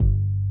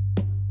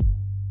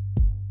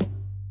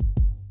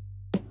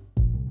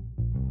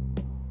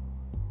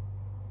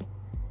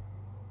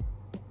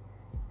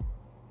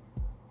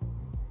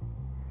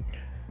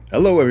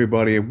Hello,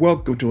 everybody, and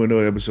welcome to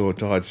another episode of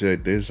Todd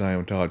Said This. I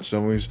am Todd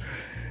Summers,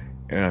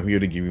 and I'm here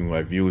to give you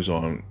my views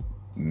on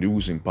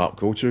news and pop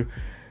culture.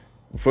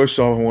 First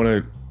off, I want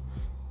to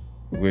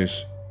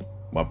wish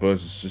my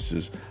brothers and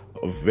sisters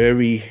a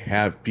very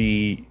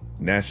happy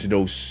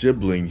National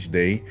Siblings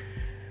Day.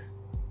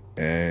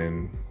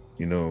 And,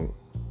 the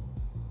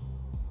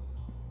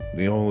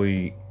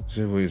only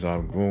siblings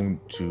I've grown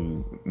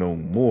to know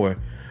more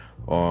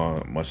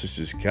are my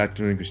sisters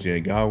Catherine, Christina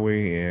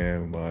Galway,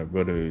 and my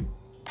brother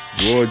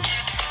George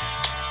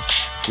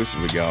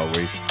Christopher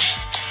Galway.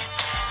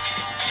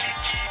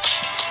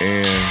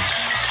 And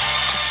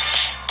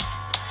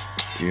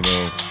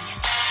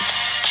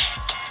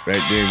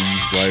back then we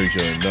used to drive each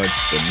other nuts,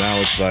 but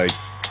now it's like,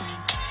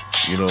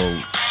 we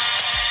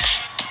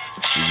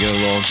get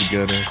along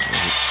together,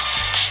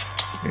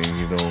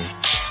 and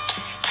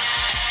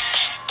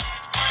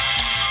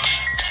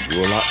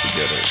do a lot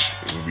together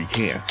when we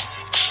can.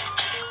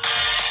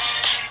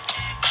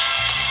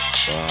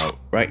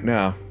 Right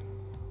now,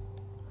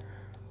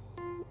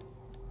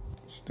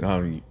 it's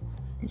down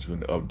to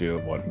an update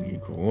about the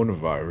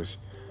coronavirus,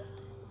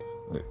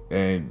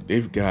 and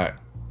they've got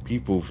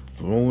people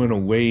throwing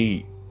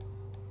away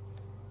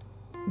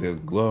their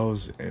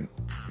gloves and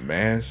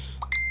masks,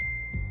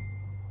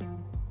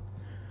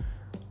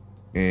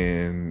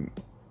 and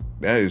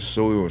that is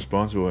so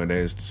irresponsible, and that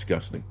is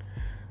disgusting.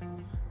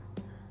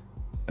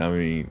 I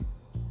mean,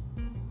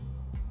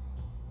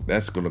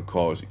 that's going to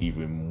cause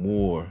even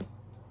more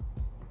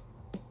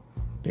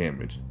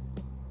damage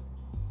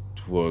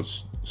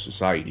towards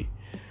society.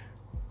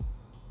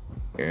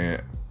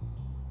 And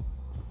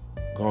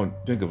go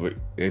think of it,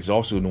 it's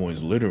also known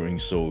as littering,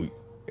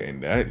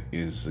 and that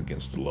is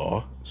against the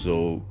law.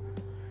 So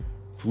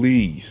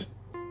please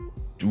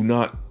do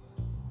not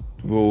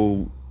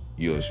throw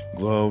your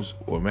gloves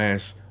or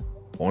masks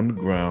on the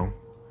ground,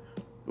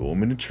 throw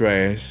them in the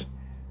trash.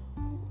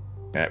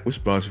 Act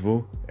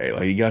responsible, act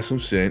like you got some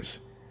sense,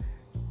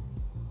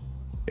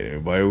 and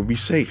everybody will be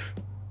safe.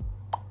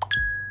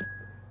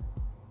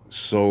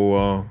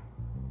 So,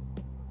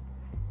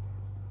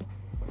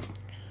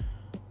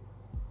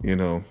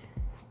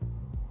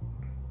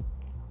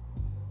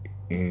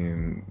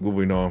 and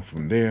moving on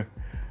from there,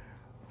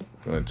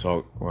 I'm going to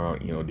talk about,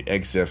 the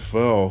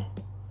XFL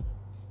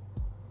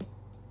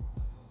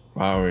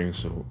firing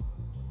some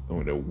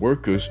of their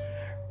workers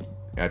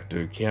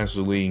after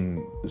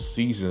canceling the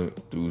season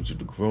due to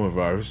the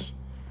coronavirus.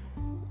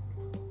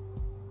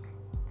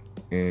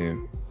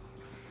 And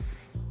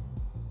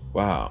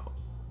wow.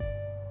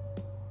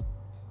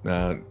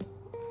 Now,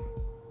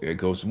 there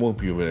goes more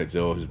people that's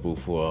eligible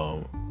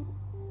for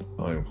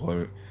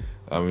unemployment.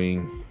 I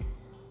mean,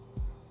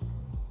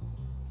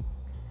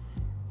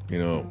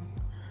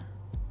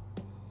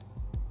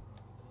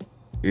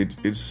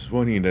 it's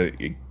funny that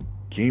it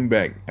came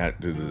back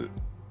after the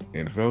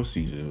NFL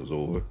season was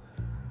over.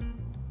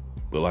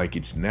 But like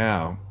it's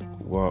now,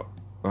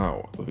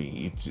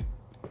 it's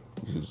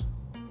just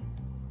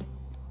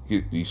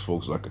hit these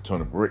folks like a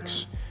ton of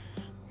bricks.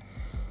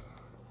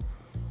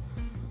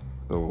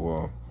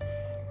 So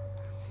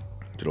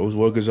to those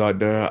workers out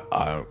there,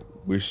 I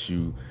wish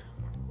you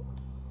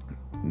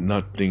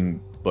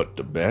nothing but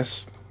the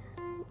best.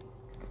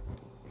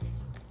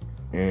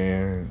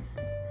 And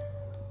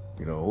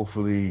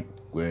hopefully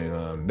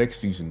when next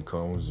season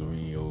comes,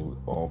 it'll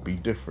all be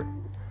different.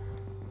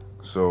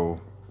 So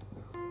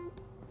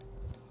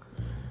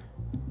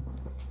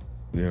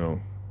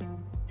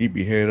keep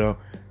your head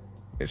up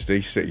and stay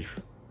safe.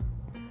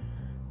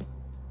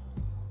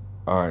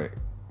 Alright,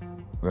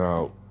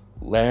 now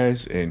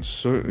last and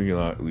certainly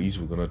not least,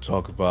 we're going to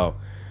talk about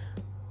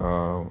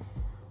an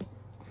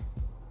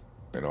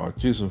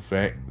autism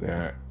fact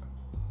that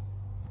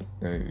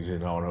is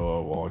in honor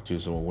of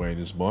Autism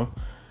Awareness Month.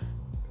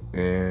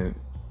 And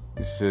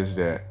it says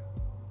that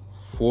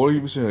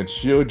 40% of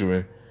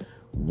children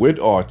with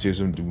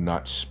autism do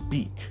not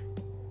speak.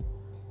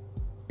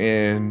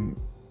 And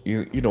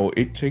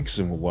it takes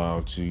them a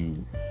while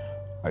to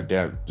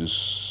adapt to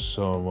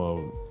some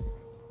of,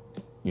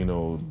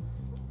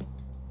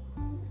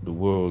 the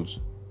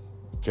world's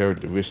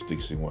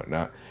characteristics and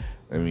whatnot.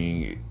 I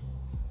mean,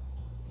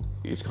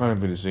 it's kind of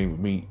been the same with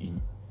me,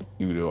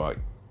 even though I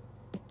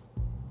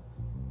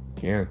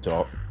can't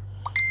talk.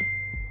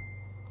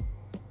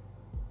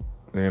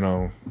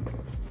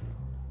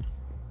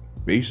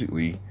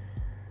 Basically,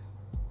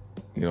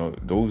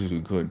 those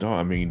who couldn't talk,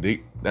 I mean, that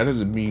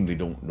doesn't mean they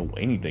don't know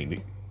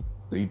anything.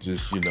 They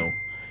just,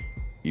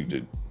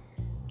 either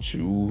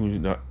choose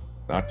not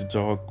to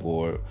talk,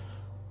 or,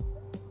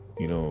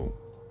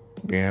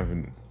 they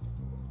haven't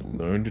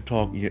learned to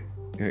talk yet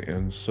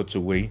in such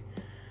a way.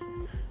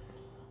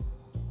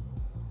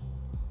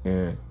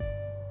 And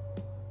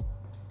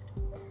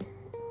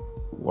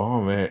while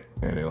I'm at,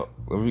 and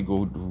let me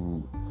go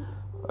to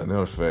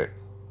another fact.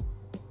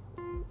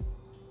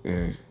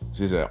 And it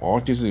says that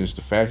autism is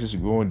the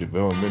fastest growing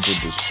developmental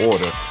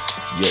disorder,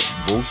 yet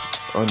most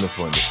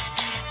underfunded.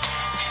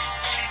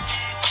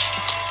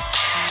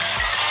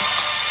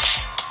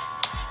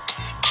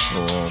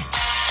 So,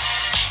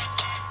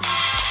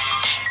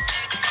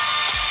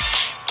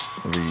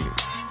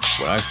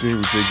 when I say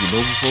we're taking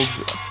over, folks,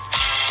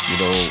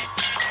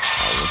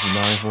 I wasn't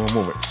lying for a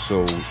moment.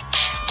 So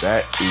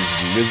that is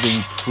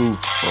living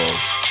proof of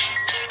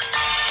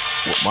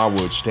what my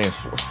word stands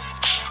for.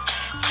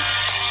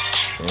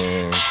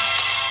 And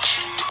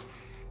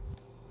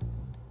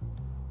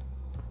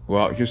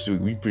throughout history,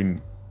 we've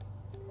been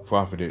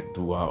profited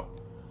throughout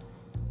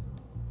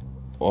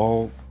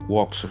all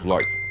walks of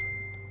life.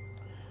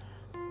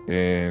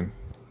 And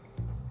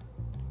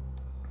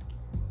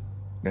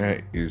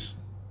that is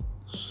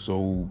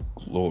so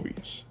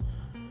glorious.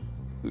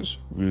 It's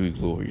really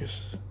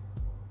glorious.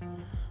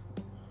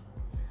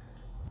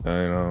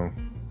 And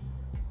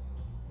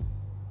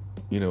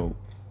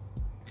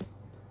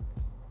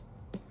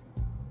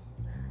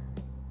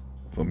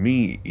for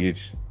me,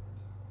 it's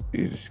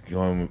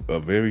become a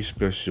very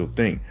special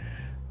thing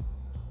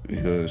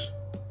because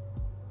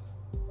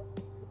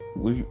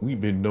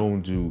we've been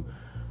known to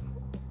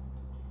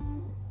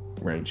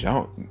branch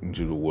out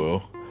into the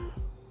world,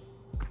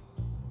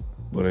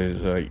 but it's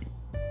like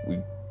we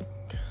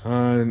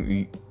kind of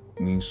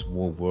need some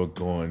more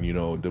work on,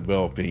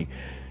 developing,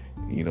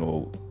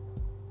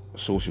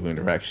 social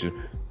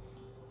interaction.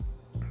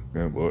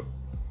 Yeah, but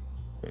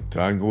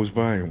time goes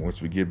by, and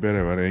once we get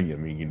better at it,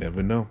 you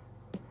never know.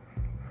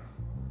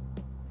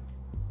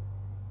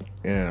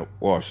 And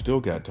I still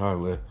got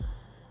Tyler.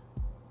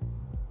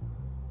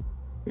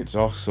 It's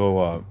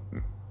also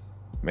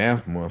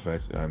Math Month,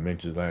 as I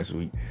mentioned last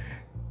week.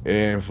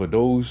 And for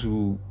those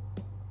who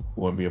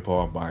want to be a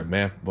part of my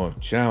Math Month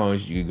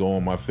challenge, you can go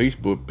on my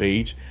Facebook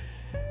page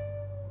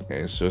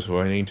and search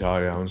for my name,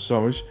 Tyler Allen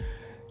Summers.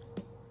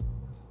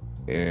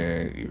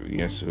 And if you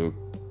answer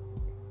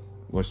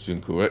question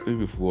correctly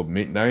before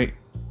midnight,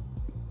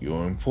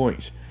 you're in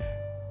points.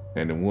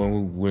 And the one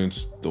who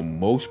wins the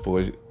most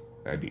points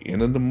at the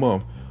end of the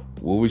month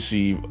will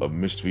receive a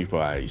mystery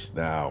prize.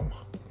 Now,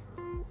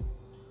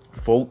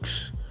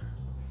 folks,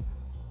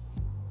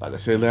 like I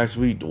said last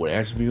week, don't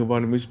ask me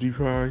about a mystery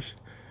prize,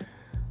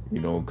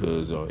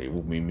 because it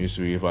will be a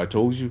mystery if I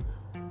told you.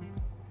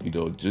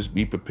 Just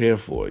be prepared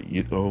for it.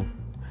 You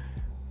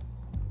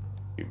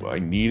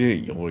might need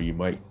it, or you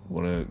might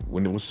want to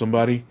win it with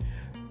somebody.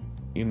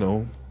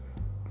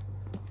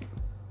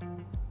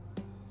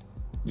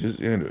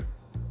 Just enter it,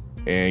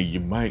 and you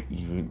might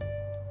even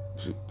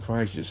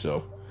surprise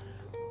yourself.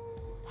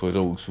 For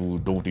those who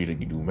don't think they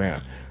can do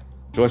math,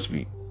 trust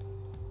me,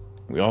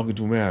 we all can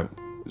do math.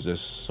 It's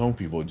just some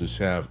people just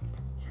have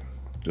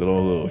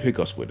little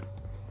hiccups with it.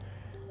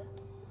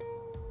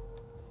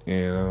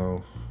 And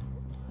now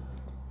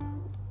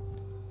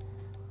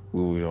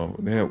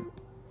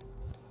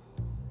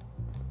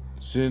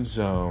since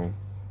it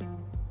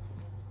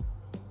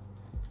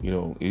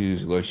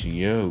is election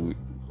year, we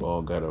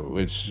all got a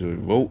registered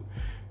vote,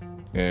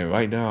 and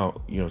right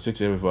now, since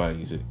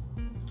everybody's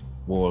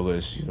more or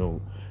less,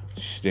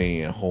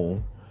 staying at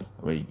home,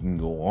 you can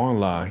go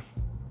online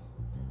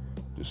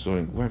to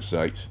certain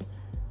websites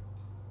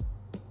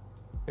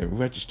and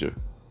register.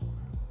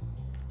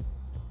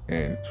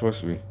 And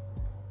trust me,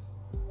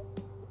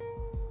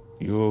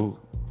 you'll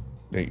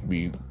thank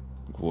me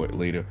for it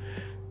later.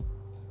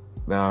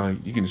 Now,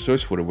 you can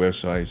search for the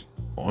websites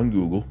on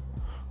Google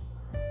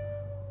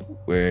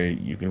where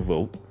you can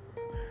vote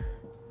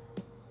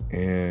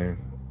and,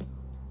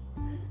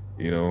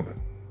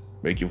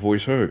 make your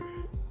voice heard.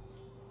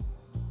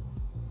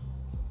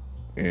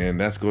 And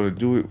that's going to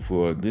do it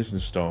for this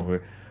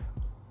installment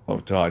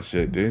of Todd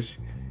Said This.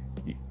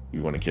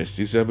 You want to catch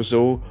this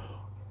episode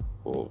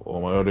or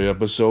all my other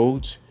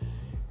episodes?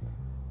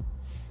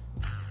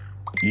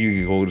 You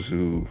can go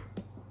to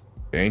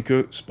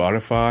Anchor,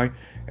 Spotify,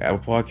 Apple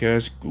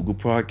Podcasts, Google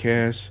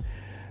Podcasts,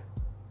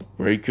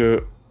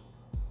 Breaker,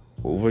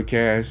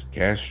 Overcast,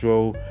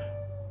 Castro,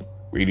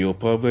 Radio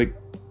Public,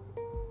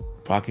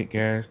 Pocket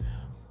Cast,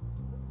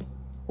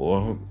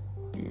 or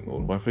you can go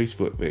to my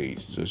Facebook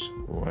page. Just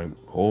my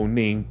whole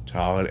name,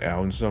 Tyler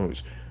Allen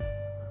Summers.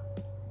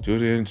 Till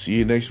then, see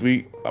you next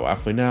week. Bye-bye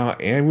for now.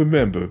 And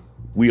remember,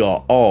 we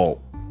are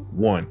all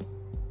one.